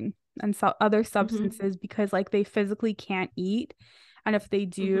drinking and so other Mm-hmm. substances because like they physically can't eat. And if they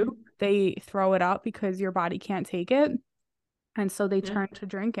do, Mm-hmm. they throw it up because your body can't take it. And so they Yeah. turn to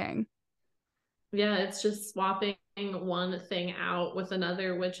drinking. Yeah, it's just swapping one thing out with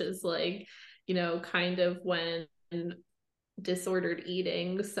another, which is like, kind of when disordered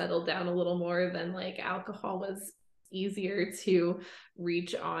eating settled down a little more, than like alcohol was easier to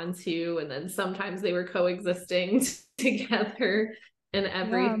reach onto. And then sometimes they were coexisting together. and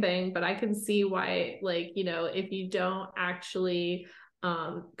Yeah. everything. But I can see why, like, you know, if you don't actually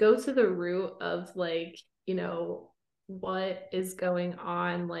go to the root of, like, you know, what is going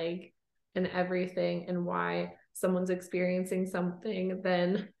on, like, and everything, and why someone's experiencing something,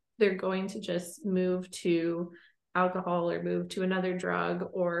 then they're going to just move to alcohol or move to another drug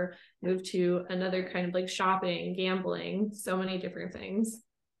or move to another kind of like shopping, gambling, so many different things.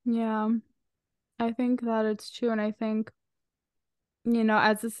 Yeah. I think that it's true. And I think,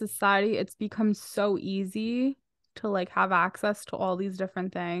 as a society, it's become so easy to like have access to all these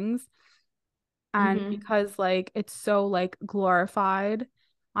different things. And Mm-hmm. because like it's so like glorified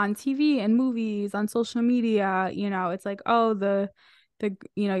on TV and movies, on social media, it's like, oh,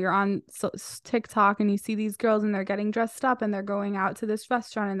 you're on TikTok and you see these girls and they're getting dressed up and they're going out to this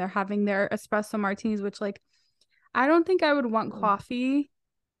restaurant and they're having their espresso martinis, which like I don't think I would want coffee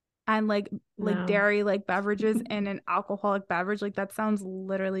and like No. dairy like beverages in an alcoholic beverage. Like that sounds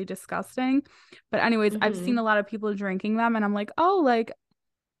literally disgusting. But anyways, I've seen a Mm-hmm. lot of people drinking them and I'm like, oh, like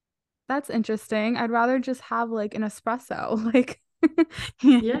that's interesting. I'd rather just have like an espresso, like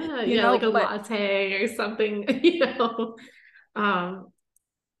Yeah, yeah, like a but latte or something, you know. Um,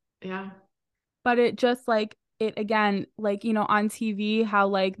 yeah. it just like it again, like on TV, how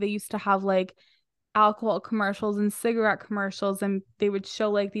like they used to have like alcohol commercials and cigarette commercials, and they would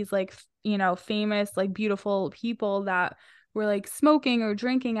show like these like famous like beautiful people that were like smoking or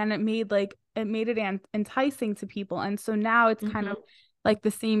drinking, and it made it enticing to people. And so now it's kind of Mm-hmm. like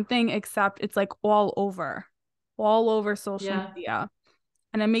the same thing, except it's like all over social Yeah. media.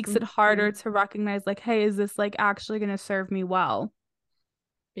 And it makes it harder Mm-hmm. to recognize like, hey, is this like actually going to serve me well?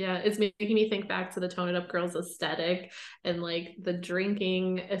 Yeah, it's making me think back to the Tone It Up Girls aesthetic and like the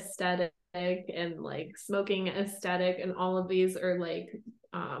drinking aesthetic and like smoking aesthetic, and all of these are like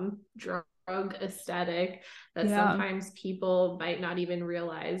drug aesthetic that Yeah. sometimes people might not even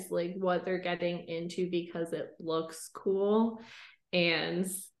realize like what they're getting into because it looks cool, and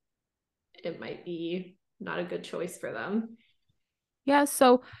it might be not a good choice for them. Yeah,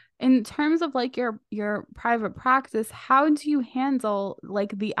 so in terms of like your private practice, how do you handle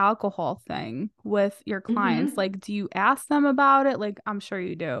like the alcohol thing with your clients? Mm-hmm. Like, do you ask them about it? Like, I'm sure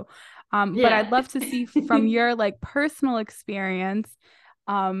you do. But I'd Yeah. love to see from your like personal experience,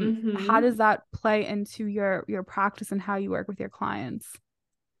 how Mm-hmm. does that play into your practice and how you work with your clients?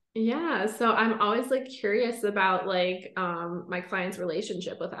 Yeah, so I'm always like curious about like my client's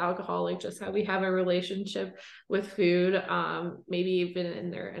relationship with alcohol, like just how we have a relationship with food, maybe even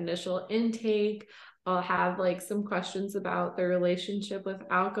in their initial intake. I'll have like some questions about their relationship with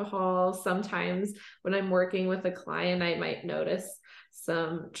alcohol. Sometimes when I'm working with a client, I might notice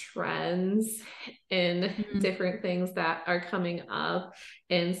some trends in Mm, different things that are coming up,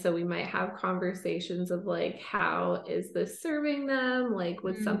 and so we might have conversations of like, how is this serving them? Like,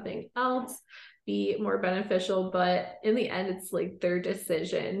 would mm, something else be more beneficial? But in the end, it's like their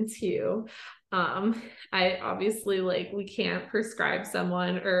decision to. Um, I obviously, like, we can't prescribe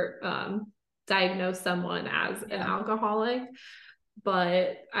someone or diagnose someone as an yeah. alcoholic,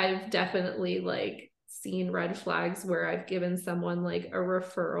 but I've definitely like seen red flags where I've given someone like a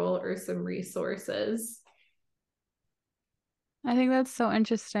referral or some resources. I think that's so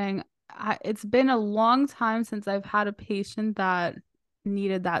interesting. It's been a long time since I've had a patient that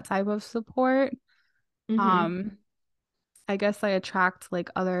needed that type of support. Mm-hmm. Um, I guess I attract like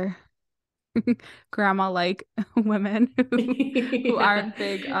other grandma like women who Yeah. aren't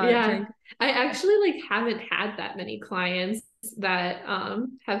big Yeah. drink. I actually like haven't had that many clients that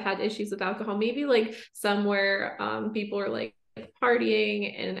have had issues with alcohol. Maybe like somewhere people are like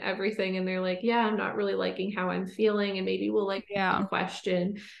partying and everything, and they're like, yeah, I'm not really liking how I'm feeling, and maybe we'll like Yeah.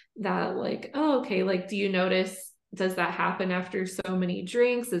 question that, like, oh, okay, like, do you notice, does that happen after so many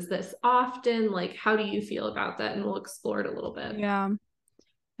drinks? Is this often? Like, how do you feel about that? And we'll explore it a little bit. Yeah.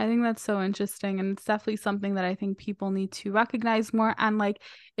 I think that's so interesting. And it's definitely something that I think people need to recognize more. And like,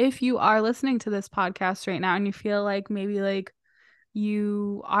 if you are listening to this podcast right now and you feel like maybe like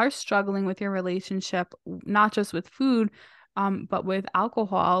you are struggling with your relationship, not just with food, but with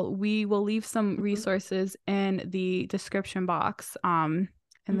alcohol, we will leave some Mm-hmm. resources in the description box, in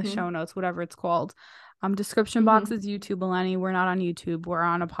the show Mm-hmm. notes, whatever it's called. Description box Mm-hmm. is YouTube, Eleni. We're not on YouTube. We're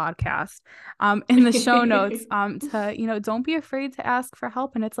on a podcast. In the show notes, don't be afraid to ask for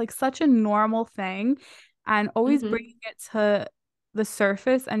help. And it's like such a normal thing, and always Mm-hmm. bringing it to the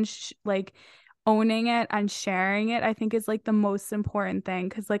surface and like owning it and sharing it, I think is like the most important thing.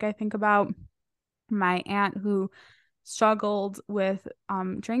 Cause like I think about my aunt who struggled with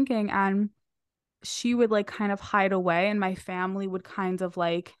drinking, and she would like kind of hide away, and my family would kind of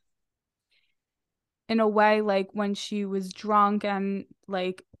like in a way, like when she was drunk and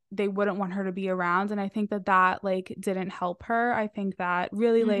like they wouldn't want her to be around. And I think that that like didn't help her. I think that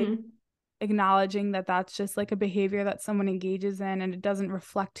really like Mm-hmm. acknowledging that that's just like a behavior that someone engages in and it doesn't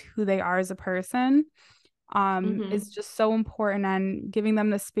reflect who they are as a person is Mm-hmm. just so important, and giving them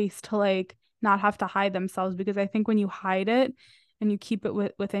the space to like not have to hide themselves, because I think when you hide it and you keep it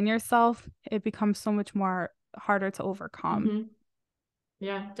within yourself, it becomes so much more harder to overcome. Mm-hmm.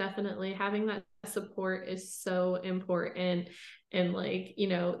 Yeah, definitely. Having that support is so important. And like,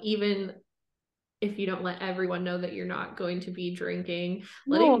 even if you don't let everyone know that you're not going to be drinking,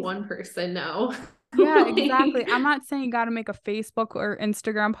 No, letting one person know. yeah, exactly. Like, I'm not saying you got to make a Facebook or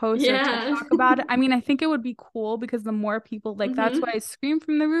Instagram post or yeah. TikTok about it. I mean, I think it would be cool because the more people, like, that's why Mm-hmm. I scream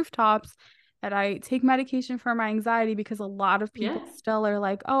from the rooftops that I take medication for my anxiety, because a lot of people Yeah. still are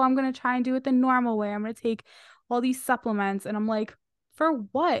like, oh, I'm going to try and do it the normal way. I'm going to take all these supplements. And I'm like, for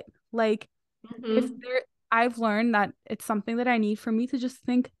what? Like, if Mm-hmm. there, I've learned that it's something that I need for me to just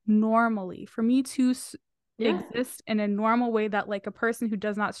think normally, for me to Yeah. exist in a normal way that like a person who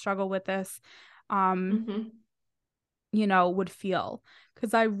does not struggle with this um Mm-hmm. would feel.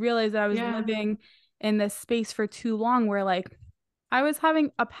 Because I realized that I was Yeah. living in this space for too long where like I was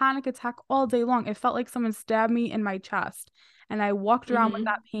having a panic attack all day long. It felt like someone stabbed me in my chest. And I walked around with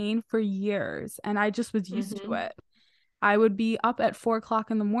that Mm-hmm. pain for years and I just was used to Mm-hmm. it. I would be up at 4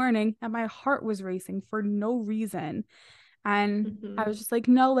 o'clock in the morning and my heart was racing for no reason. And I Mm-hmm. was just like,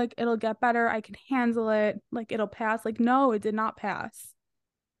 no, like it'll get better. I can handle it. Like it'll pass. Like, no, it did not pass.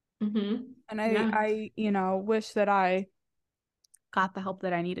 Mm-hmm. And Yeah. wish that I got the help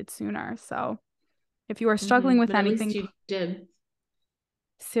that I needed sooner. So if you are struggling Mm-hmm. with But at anything, least you did.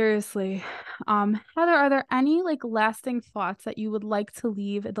 seriously, Heather, are there any like lasting thoughts that you would like to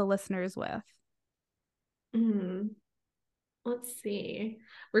leave the listeners with? Mm. Let's see.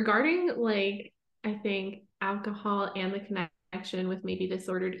 Regarding like, I think alcohol and the connection with maybe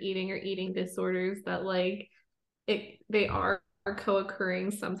disordered eating or eating disorders, that like they are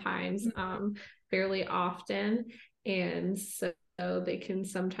co-occurring sometimes, fairly often. And so they can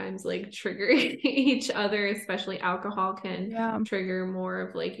sometimes like trigger each other, especially alcohol can Yeah, trigger more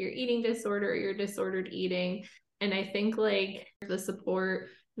of like your eating disorder or your disordered eating. And I think like the support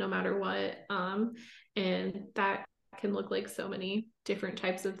no matter what. And that can look like so many different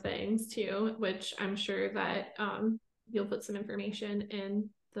types of things too, which I'm sure that you'll put some information in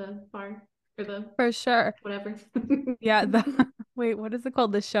the bar or the for sure. whatever. Yeah, the wait, what is it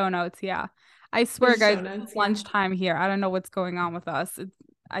called? The show notes. Yeah. I The swear, guys, show this is notes, yeah. lunchtime here. I don't know what's going on with us.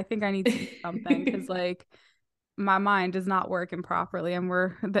 I think I need to eat something because like my mind is not working properly and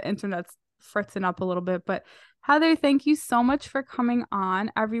the internet's fritzing up a little bit. But Heather, thank you so much for coming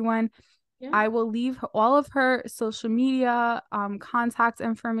on. Everyone, Yeah. I will leave all of her social media, contact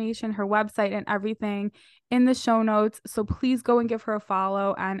information, her website, and everything in the show notes. So please go and give her a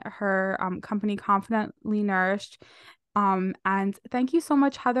follow and her company, Confidently Nourished. And thank you so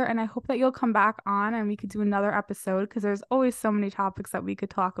much, Heather. And I hope that you'll come back on and we could do another episode because there's always so many topics that we could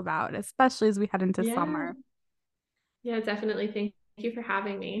talk about, especially as we head into Yeah. summer. Yeah, definitely. Thank you for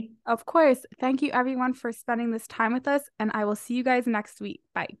having me. Of course. Thank you, everyone, for spending this time with us. And I will see you guys next week.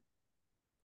 Bye.